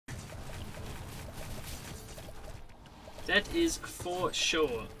That is for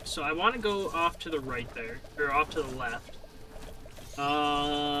sure. So I want to go off to the right there, or off to the left.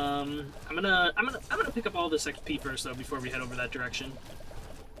 I'm gonna pick up all this XP first though before we head over that direction.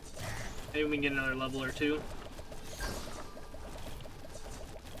 Maybe we can get another level or two.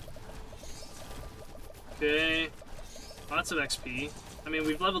 Okay, lots of XP. I mean,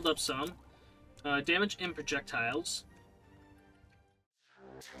 we've leveled up some. Damage and projectiles.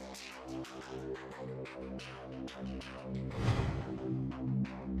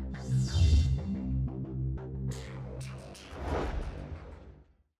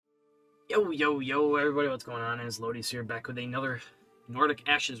 Yo, everybody, what's going on? It's Lodious here, back with another Nordic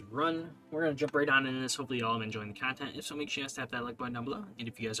Ashes run. We're going to jump right on into this. Hopefully y'all are enjoying the content. If so, make sure you guys tap that like button down below. And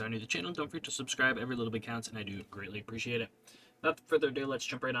if you guys are new to the channel, don't forget to subscribe. Every little bit counts, and I do greatly appreciate it. Without further ado, let's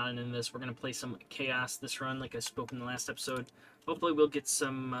jump right on into this. We're going to play some KAOS this run, like I spoke in the last episode. Hopefully we'll get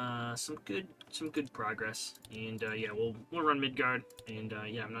some good progress. And yeah, we'll run Midgard, and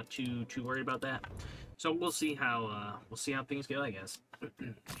yeah, I'm not too worried about that. So we'll see how things go, I guess.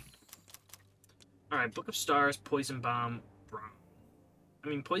 Alright, Book of Stars, Poison Bomb, Bomb. I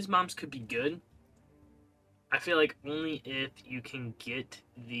mean, Poison Bombs could be good. I feel like only if you can get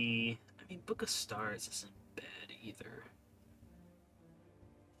the... I mean, Book of Stars isn't bad either.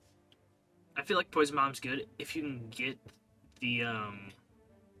 I feel like Poison Bomb's good if you can get the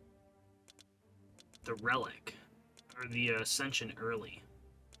Relic, or the Ascension early.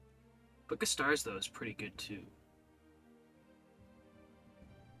 Book of Stars, though, is pretty good, too.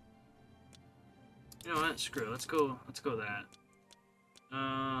 You know what? Screw it. Let's go that.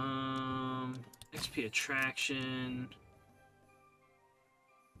 XP Attraction.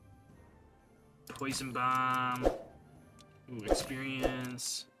 Poison Bomb. Ooh,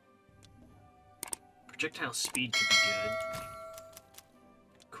 Experience. Projectile Speed could be good.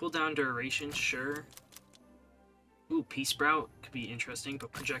 Cooldown Duration, sure. Ooh, Peace Sprout could be interesting,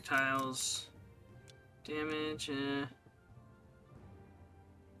 but projectiles... Damage,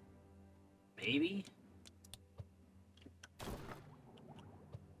 maybe?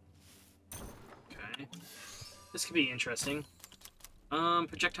 Okay. This could be interesting.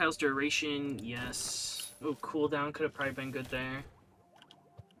 Projectiles duration, yes. Oh, cooldown could have probably been good there.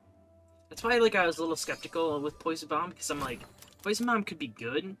 That's why, like, I was a little skeptical with Poison Bomb, because I'm like, Poison Bomb could be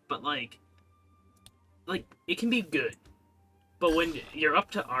good, but, like, it can be good. But when you're up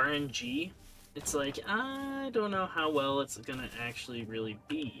to RNG, it's like, I don't know how well it's gonna actually really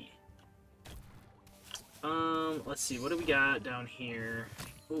be. Let's see, what do we got down here?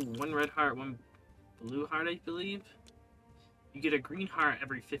 Ooh, one red heart, one blue heart, I believe. You get a green heart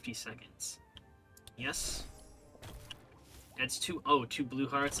every 50 seconds. Yes. Adds two blue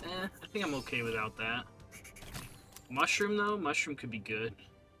hearts. I think I'm okay without that. Mushroom, though? Mushroom could be good.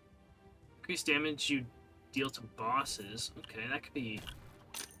 Increased damage you deal to bosses. Okay, that could be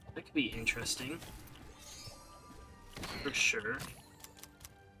interesting. For sure.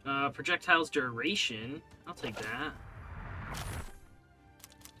 Projectiles duration. I'll take that.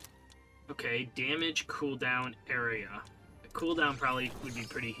 Okay, damage cooldown area. The cooldown probably would be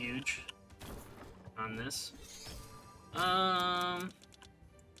pretty huge on this.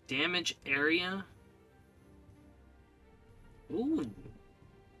 Damage area. Ooh.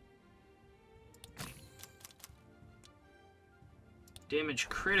 Damage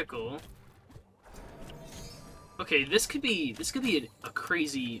critical. Okay, this could be a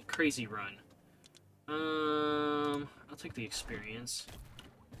crazy run. I'll take the experience.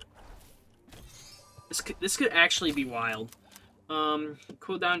 This could actually be wild.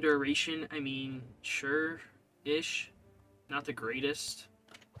 Cooldown duration, I mean, sure-ish. Not the greatest,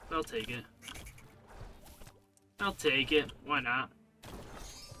 but I'll take it. I'll take it. Why not?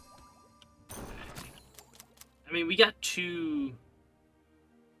 Okay. I mean, we got two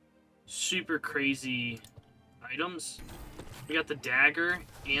super crazy items. We got the dagger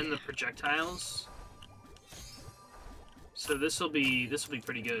and the projectiles. So this will be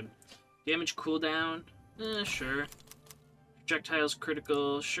pretty good. Damage cooldown, sure. Projectiles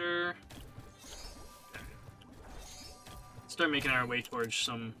critical, sure. Start making our way towards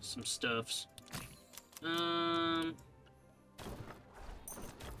some stuffs. Ooh,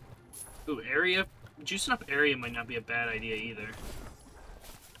 area. Juicing up area might not be a bad idea either.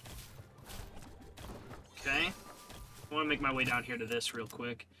 Okay. I want to make my way down here to this real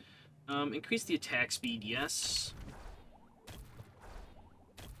quick. Increase the attack speed, yes.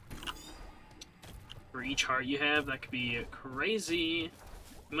 For each heart you have, that could be crazy.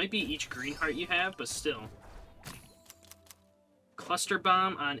 It might be each green heart you have, but still. Cluster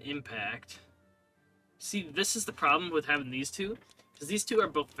Bomb on impact. See, this is the problem with having these two, because these two are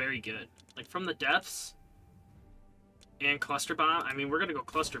both very good. Like, from the depths, And cluster bomb. I mean, we're gonna go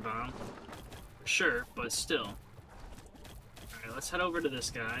cluster bomb for sure, but still. All right, let's head over to this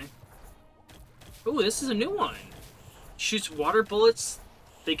guy. Ooh, this is a new one. Shoots water bullets.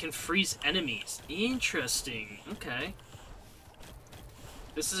 They can freeze enemies. Interesting. Okay.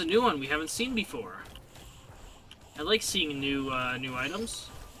 This is a new one we haven't seen before. I like seeing new items.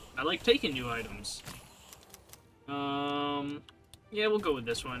 I like taking new items. Yeah, we'll go with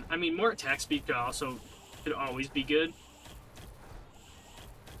this one. I mean, more attack speed could always be good.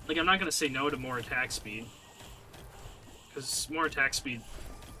 Like, I'm not gonna say no to more attack speed, because more attack speed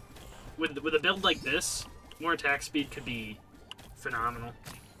with a build like this, more attack speed could be phenomenal.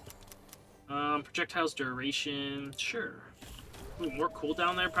 Projectiles duration, sure. Ooh, more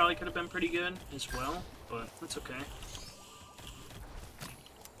cooldown there probably could have been pretty good as well, but that's okay.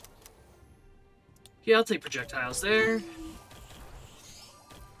 Yeah, I'll take projectiles there.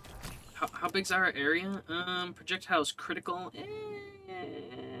 How big's our area? Projectiles critical.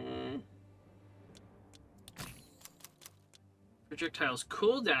 Projectiles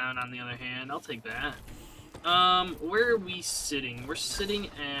cooldown, on the other hand, I'll take that. Where are we sitting? We're sitting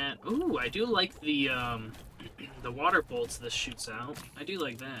at... Ooh, I do like the water bolts this shoots out. I do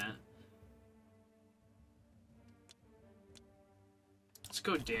like that. Let's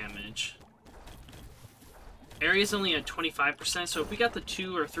go damage. Area's only at 25%, so if we got the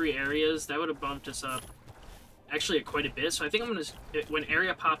 2 or 3 areas, that would have bumped us up actually quite a bit. So I think I'm gonna... When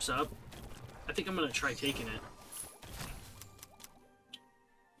area pops up, I think I'm gonna try taking it.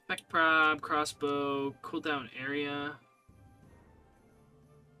 Effect prob, crossbow, cooldown area.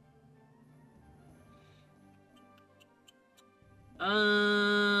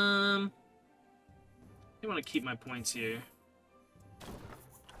 I want to keep my points here.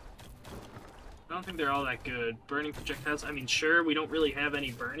 I don't think they're all that good. Burning projectiles, I mean, sure, we don't really have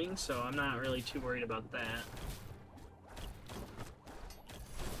any burning, so I'm not really too worried about that.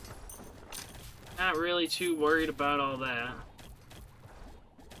 Not really too worried about all that.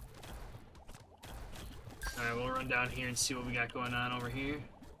 Alright, we'll run down here and see what we got going on over here.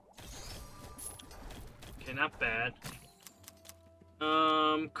 Okay, not bad.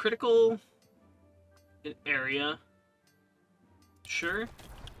 Critical area. Sure,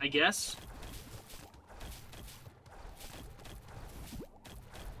 I guess.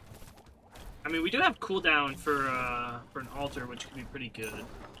 I mean, we do have cooldown for an altar, which could be pretty good.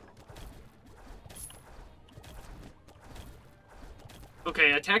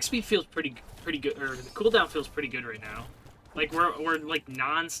 Okay, attack speed feels pretty good, or the cooldown feels pretty good right now. Like we're like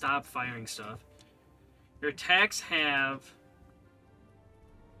non-stop firing stuff. Your attacks have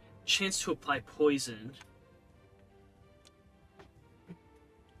chance to apply poison.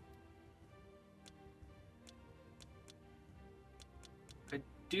 I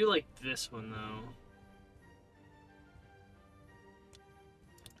do like this one though.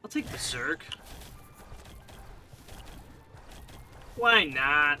 I'll take Berserk. Why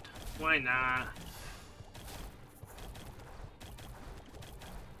not? Why not?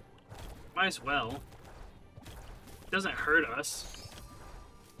 Might as well. It doesn't hurt us.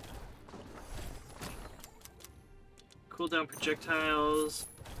 Cooldown projectiles.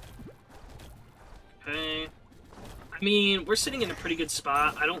 Okay. I mean, we're sitting in a pretty good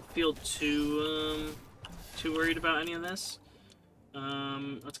spot. I don't feel too worried about any of this.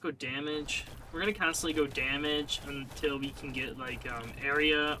 Let's go damage. We're gonna constantly go damage until we can get like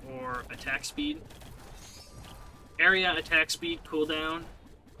area or attack speed. Area, attack speed, cooldown.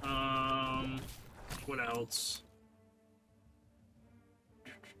 What else?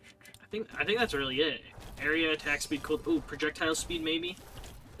 I think that's really it. Area, attack speed, cool. Ooh, projectile speed maybe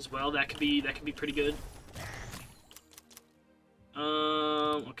as well. That could be pretty good.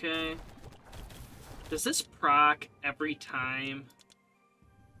 Okay. Does this proc every time?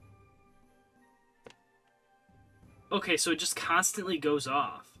 Okay, so it just constantly goes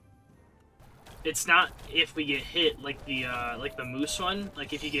off. It's not if we get hit like the moose one.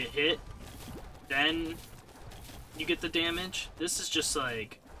 Like if you get hit, then you get the damage. This is just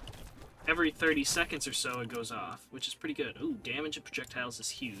like every 30 seconds or so it goes off, which is pretty good. Ooh, damage of projectiles is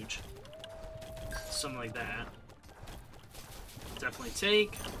huge. Something like that. Definitely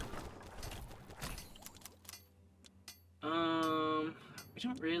take. We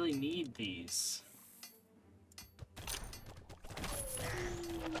don't really need these.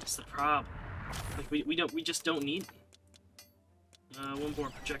 That's the problem. Like we just don't need them. One more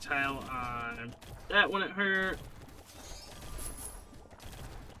projectile on that wouldn't hurt.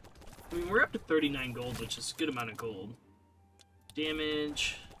 I mean, we're up to 39 gold, which is a good amount of gold.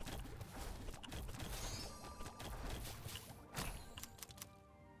 Damage.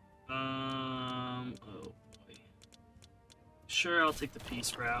 Oh boy. Sure, I'll take the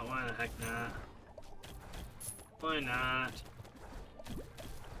peace route. Why the heck not? Why not?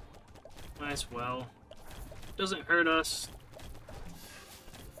 Might as well. Doesn't hurt us.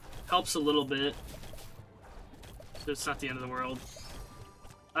 Helps a little bit. So it's not the end of the world.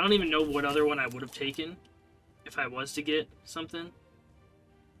 I don't even know what other one I would have taken if I was to get something.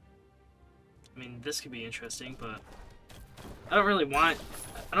 I mean, this could be interesting, but I don't really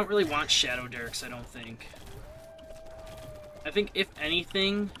want Shadow Dirks, I don't think. I think if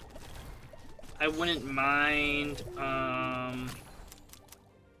anything, I wouldn't mind I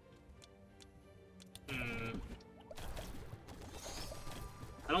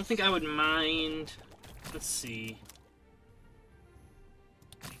don't think I would mind, let's see.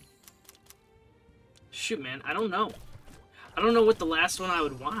 Shoot, man, I don't know. I don't know what the last one I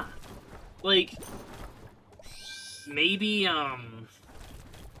would want. Like, maybe,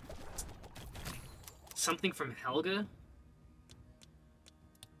 something from Helga?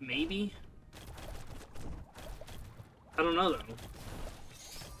 Maybe? I don't know, though.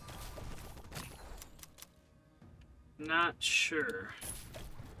 Not sure.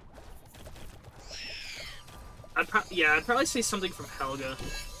 I'd probably say something from Helga.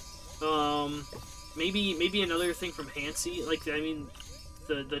 Maybe another thing from Hansi. Like, I mean,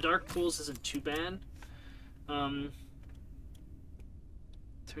 the Dark Pools isn't too bad. Turns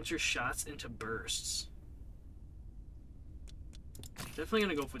your shots into bursts. Definitely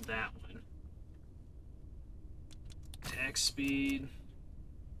gonna go with that one. Attack speed.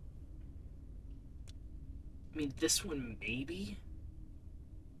 I mean, this one maybe?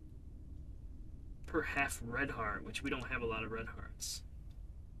 Per half red heart, which we don't have a lot of red hearts.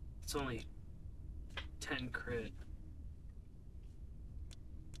 It's only 10 crit.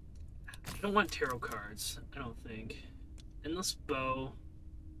 I don't want tarot cards, I don't think. Endless bow.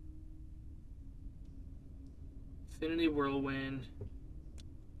 Infinity whirlwind.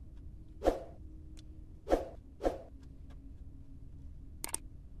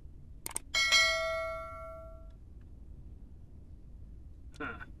 Huh.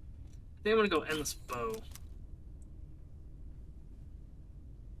 I think I'm gonna go endless bow.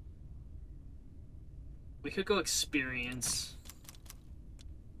 We could go experience.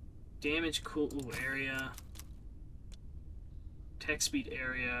 Damage cool area. Attack speed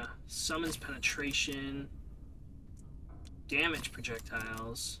area. Summons penetration. Damage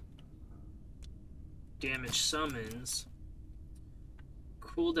projectiles. Damage summons.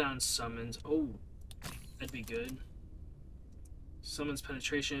 Cooldown summons. Oh, that'd be good. Summons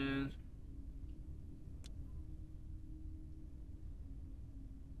penetration.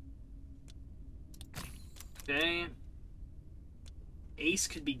 Okay. Ace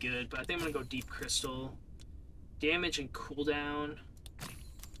could be good, but I think I'm gonna go Deep Crystal. Damage and cooldown.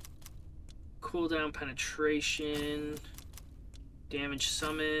 Cooldown penetration. Damage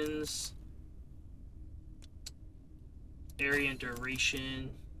summons. Area and duration.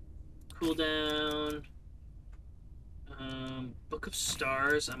 Cooldown. Book of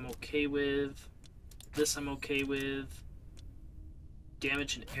Stars I'm okay with. This I'm okay with.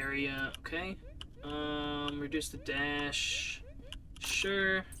 Damage and area, okay. Reduce the dash.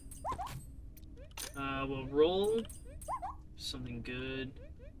 Sure. We'll roll. Something good.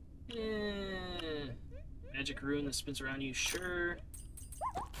 Magic rune that spins around you, sure.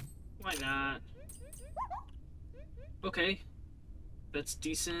 Why not? Okay. That's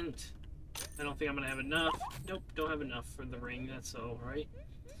decent. I don't think I'm gonna have enough. Nope, don't have enough for the ring. That's alright.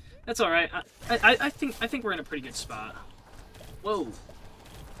 That's alright. I think we're in a pretty good spot. Whoa.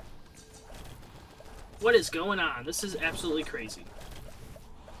 What is going on? This is absolutely crazy.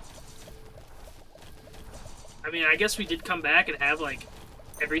 I mean, I guess we did come back and have, like,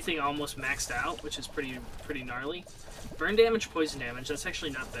 everything almost maxed out, which is pretty gnarly. Burn damage, poison damage, that's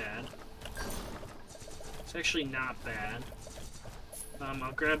actually not bad. It's actually not bad.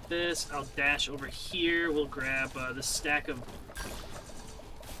 I'll grab this, I'll dash over here, we'll grab this stack of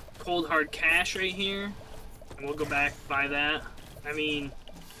cold hard cash right here, and we'll go back, buy that. I mean,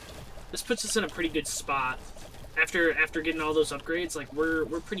 this puts us in a pretty good spot. After getting all those upgrades, like, we're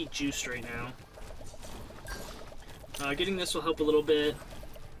pretty juiced right now. Getting this will help a little bit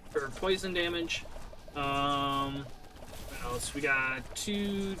for poison damage. What else? We got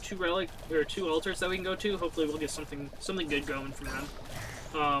two altars that we can go to. Hopefully we'll get something good going from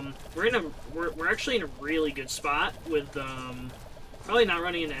them. We're actually in a really good spot with probably not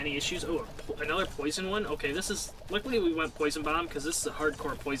running into any issues. Oh, another poison one. Okay, this is luckily we went poison bomb because this is a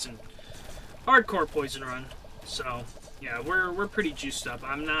hardcore poison run. So yeah, we're pretty juiced up.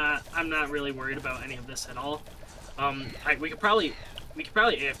 I'm not really worried about any of this at all. We could probably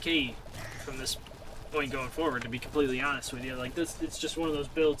AFK from this point going forward, to be completely honest with you. Like, this, it's just one of those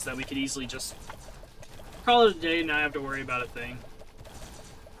builds that we could easily just call it a day and not have to worry about a thing.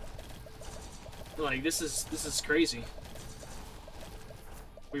 Like, this is crazy.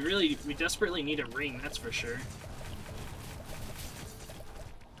 We desperately need a ring, that's for sure.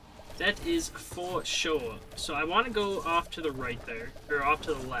 That is for sure. So I want to go off to the right there, or off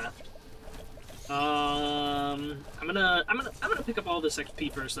to the left. I'm gonna pick up all this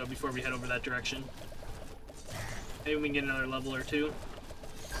XP first though before we head over that direction. Maybe we can get another level or two.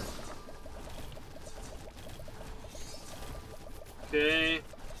 Okay,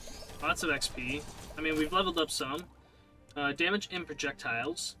 lots of XP. I mean, we've leveled up some. Damage and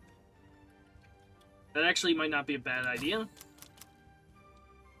projectiles. That actually might not be a bad idea.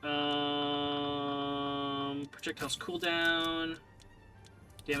 Projectiles cooldown.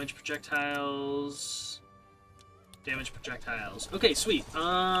 Damage projectiles. Damage projectiles. Okay, sweet.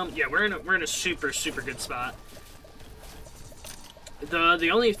 Yeah, we're in a super good spot. The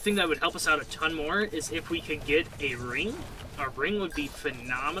only thing that would help us out a ton more is if we could get a ring. A ring would be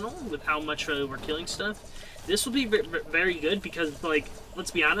phenomenal with how much we're killing stuff. This will be very good because, like, let's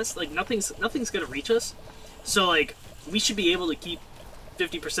be honest, like, nothing's gonna reach us. So, like, we should be able to keep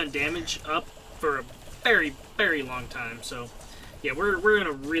 50% damage up for a very long time. So, yeah, we're in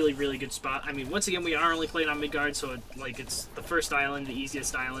a really good spot. I mean, once again, we are only playing on Midgard, so it's the first island, the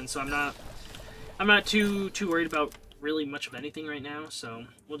easiest island. So I'm not too worried about really much of anything right now. So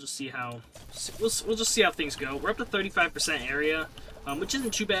we'll just see how we'll just see how things go. We're up to 35% area. Which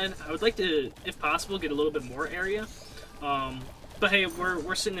isn't too bad. I would like to, if possible, get a little bit more area. But hey,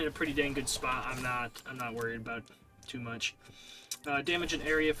 we're sitting in a pretty dang good spot. I'm not worried about too much. Damage and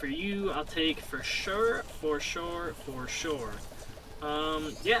area for you, I'll take for sure.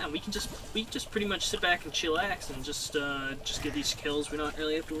 Yeah, we can just pretty much sit back and chillax and just get these kills. We don't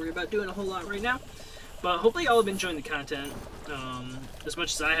really have to worry about doing a whole lot right now. But hopefully y'all have been enjoying the content as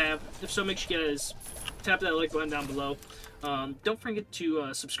much as I have. If so, make sure you guys tap that like button down below. Don't forget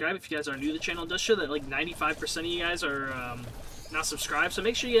to subscribe if you guys are new to the channel. It does show that like 95% of you guys are not subscribed, so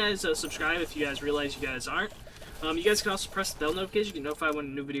make sure you guys subscribe if you guys realize you guys aren't. You guys can also press the bell notification. You can notify when a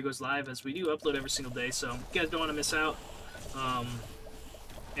new video goes live, as we do upload every single day, so you guys don't want to miss out.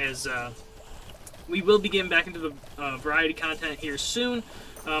 We will be getting back into the variety content here soon.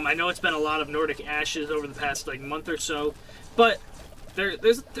 I know it's been a lot of Nordic Ashes over the past like month or so, but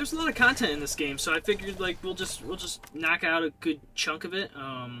there's a lot of content in this game, so I figured like we'll just knock out a good chunk of it.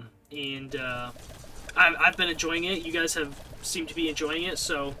 I've been enjoying it. You guys have seemed to be enjoying it,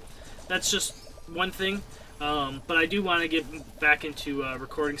 so that's just one thing. But I do want to get back into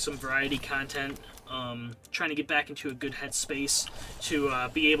recording some variety content. Trying to get back into a good headspace to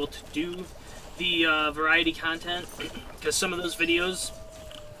be able to do the variety content, because some of those videos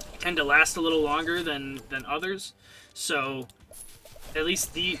tend to last a little longer than others. So at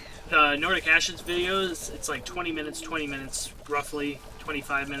least the Nordic Ashes videos, it's like 20 minutes, roughly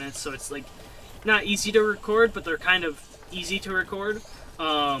 25 minutes. So it's like not easy to record, but they're kind of easy to record.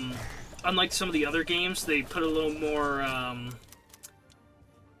 Unlike some of the other games, they put a little more,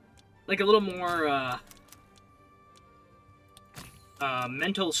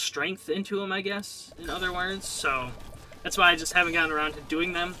 mental strength into them, I guess, in other words. So that's why I just haven't gotten around to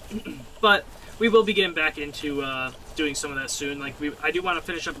doing them. But we will be getting back into doing some of that soon. Like I do want to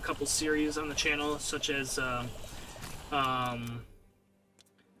finish up a couple series on the channel, such as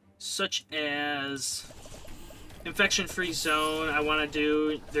Infection-Free Zone. I want to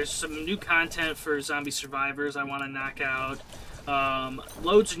do. There's some new content for zombie survivors I want to knock out.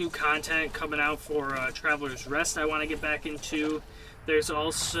 Loads of new content coming out for Traveler's Rest I want to get back into. There's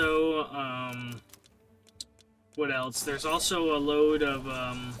also what else? There's also a load of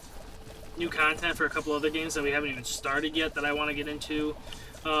new content for a couple other games that we haven't even started yet that I want to get into.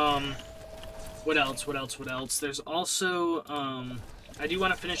 What else? There's also I do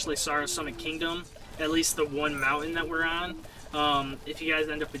want to finish Lysara's Summit Kingdom, at least the one mountain that we're on. If you guys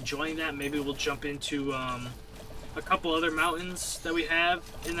end up enjoying that, maybe we'll jump into a couple other mountains that we have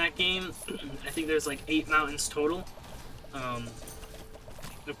in that game. I think there's like 8 mountains total.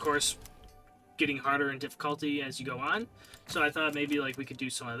 Of course, getting harder in difficulty as you go on. So I thought maybe like we could do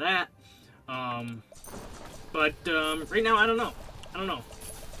some of that. But right now, I don't know.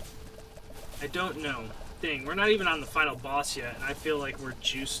 Dang, we're not even on the final boss yet, and I feel like we're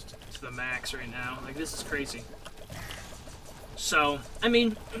juiced to the max right now. Like, this is crazy. So, I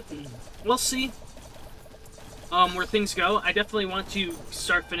mean, we'll see where things go. I definitely want to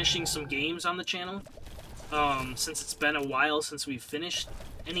start finishing some games on the channel, since it's been a while since we've finished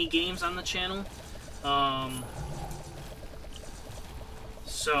any games on the channel.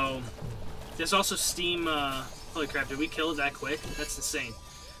 So There's also Steam, holy crap, did we kill it that quick? That's insane.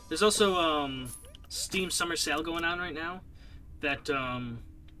 There's also, Steam Summer Sale going on right now that,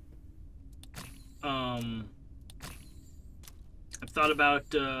 I've thought about,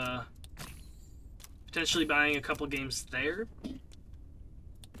 potentially buying a couple games there.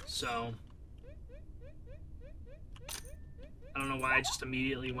 So, I don't know why I just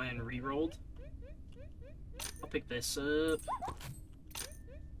immediately went and re-rolled. I'll pick this up.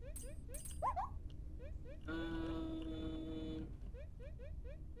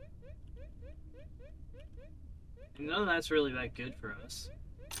 None of that's really that good for us.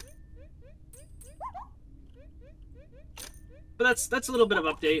 But that's a little bit of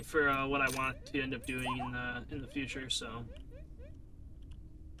update for what I want to end up doing in the future. So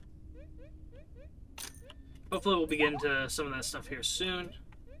hopefully we'll begin to some of that stuff here soon.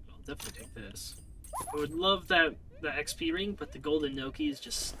 I'll definitely take this. I would love the XP ring, but the golden Noki is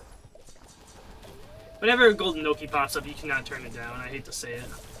just... Whenever a golden Noki pops up, you cannot turn it down. I hate to say it.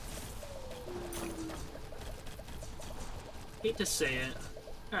 Hate to say it.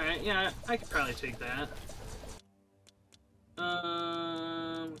 Alright, yeah, I could probably take that.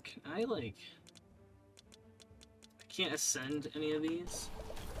 Can I, like... I can't ascend any of these.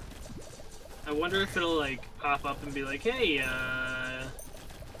 I wonder if it'll, like, pop up and be like, hey,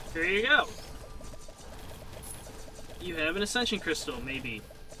 here you go. You have an ascension crystal, maybe.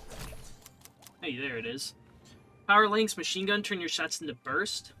 Hey, there it is. Power Link's machine gun, turn your shots into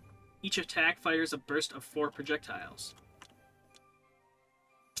burst. Each attack fires a burst of 4 projectiles.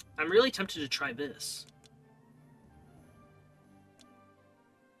 I'm really tempted to try this.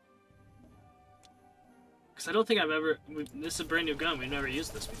 Because I don't think I've ever... This is a brand new gun. We've never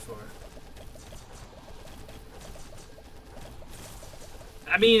used this before.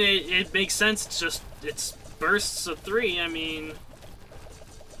 I mean, it makes sense. It's just... It's bursts of 3. I mean...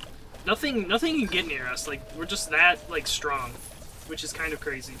 Nothing can get near us. Like, we're just that, like, strong. Which is kind of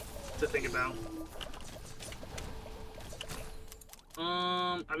crazy to think about.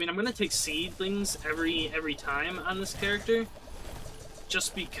 I mean, I'm gonna take seedlings every time on this character.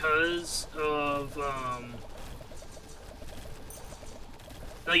 Just because of,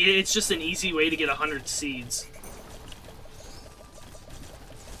 like, it's just an easy way to get 100 seeds.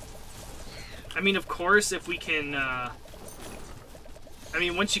 I mean, of course, if we can, I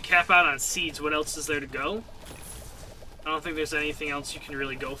mean, once you cap out on seeds, what else is there to go? I don't think there's anything else you can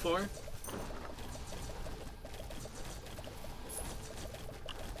really go for.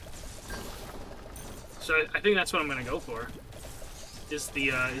 So I think that's what I'm gonna go for. Is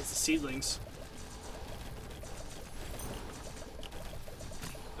the seedlings.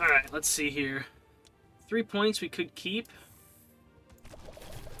 All right, let's see here. 3 points we could keep.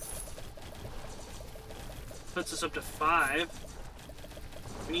 Puts us up to 5.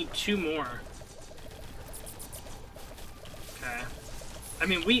 We need 2 more. Okay. I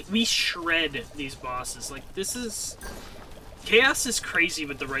mean, we shred these bosses. Like, this is... KAOS is crazy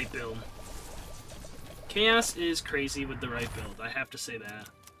with the right build. KAOS is crazy with the right build. I have to say that.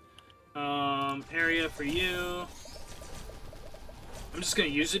 Area for you. I'm just going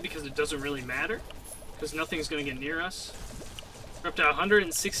to use it because it doesn't really matter. Because nothing's going to get near us. We're up to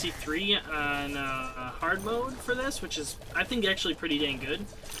 163 on hard mode for this, which is, I think, actually pretty dang good.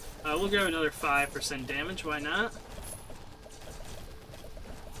 We'll grab another 5% damage. Why not?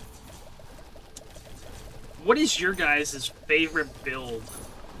 What is your guys' favorite build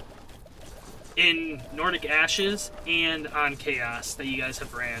in Nordic Ashes and on KAOS that you guys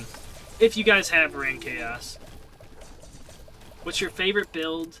have ran? If you guys have ran KAOS. What's your favorite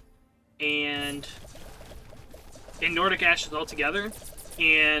build and in Nordic Ashes altogether,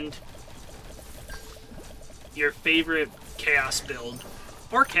 and your favorite KAOS build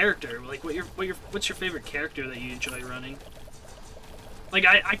or character? Like, what's your favorite character that you enjoy running? Like,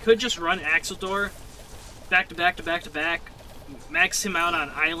 I could just run Axeldor back to back to back to back, max him out on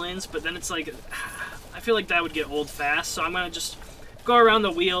islands, but then it's like, I feel like that would get old fast, so I'm gonna just go around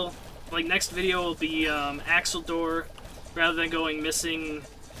the wheel. Like, next video will be Axeldor, rather than going missing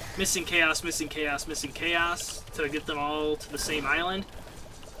KAOS, missing KAOS, missing KAOS to get them all to the same island.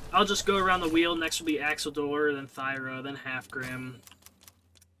 I'll just go around the wheel. Next will be Axeldor, then Thyra, then Halfgrim,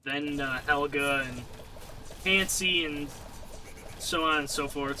 then Helga and Hansi, and so on and so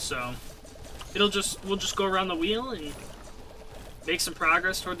forth. So we'll just go around the wheel and make some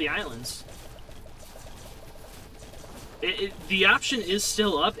progress toward the islands. The option is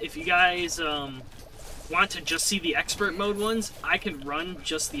still up. If you guys want to just see the expert mode ones, I can run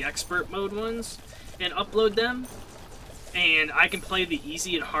just the expert mode ones and upload them, and I can play the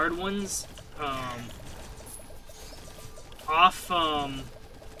easy and hard ones off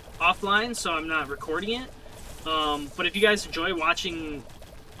offline, so I'm not recording it. But if you guys enjoy watching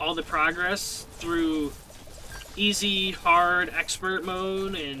all the progress through easy, hard, expert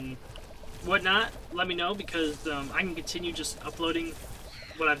mode, and whatnot, let me know, because I can continue just uploading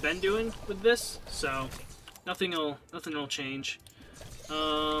what I've been doing with this. So nothing will change.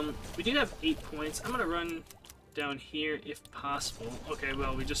 We do have 8 points. I'm gonna run down here if possible. Okay,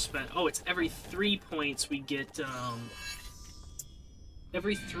 well, we just spent... Oh, it's every 3 points we get...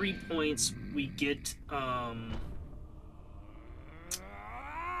 Every 3 points we get...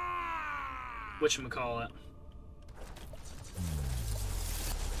 whatchamacallit?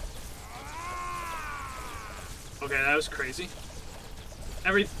 Okay, that was crazy.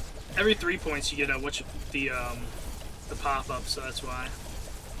 Every 3 points you get the pop-up, so that's why.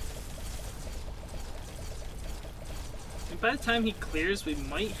 And by the time he clears, we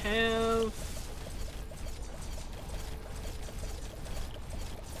might have...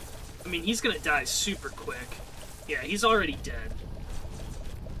 I mean, he's gonna die super quick. Yeah, he's already dead.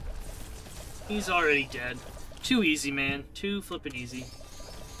 He's already dead. Too easy, man. Too flippin' easy.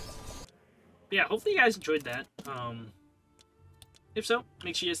 But yeah, hopefully you guys enjoyed that. If so,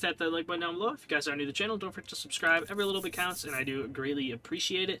 make sure you tap that like button down below. If you guys are new to the channel, don't forget to subscribe. Every little bit counts, and I do greatly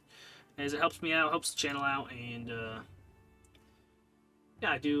appreciate it, as it helps me out, helps the channel out, and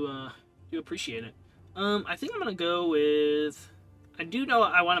yeah, I do appreciate it. I think I'm gonna go with... I do know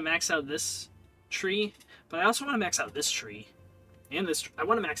I want to max out this tree, but I also want to max out this tree. And this... I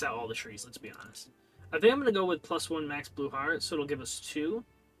want to max out all the trees, let's be honest. I think I'm going to go with +1 max blue heart, so it'll give us 2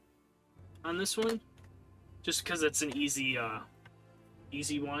 on this one. Just because it's an easy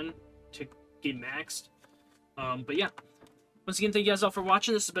one to get maxed. But yeah. Once again, thank you guys all for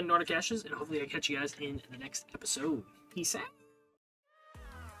watching. This has been Nordic Ashes, and hopefully I catch you guys in the next episode. Peace out.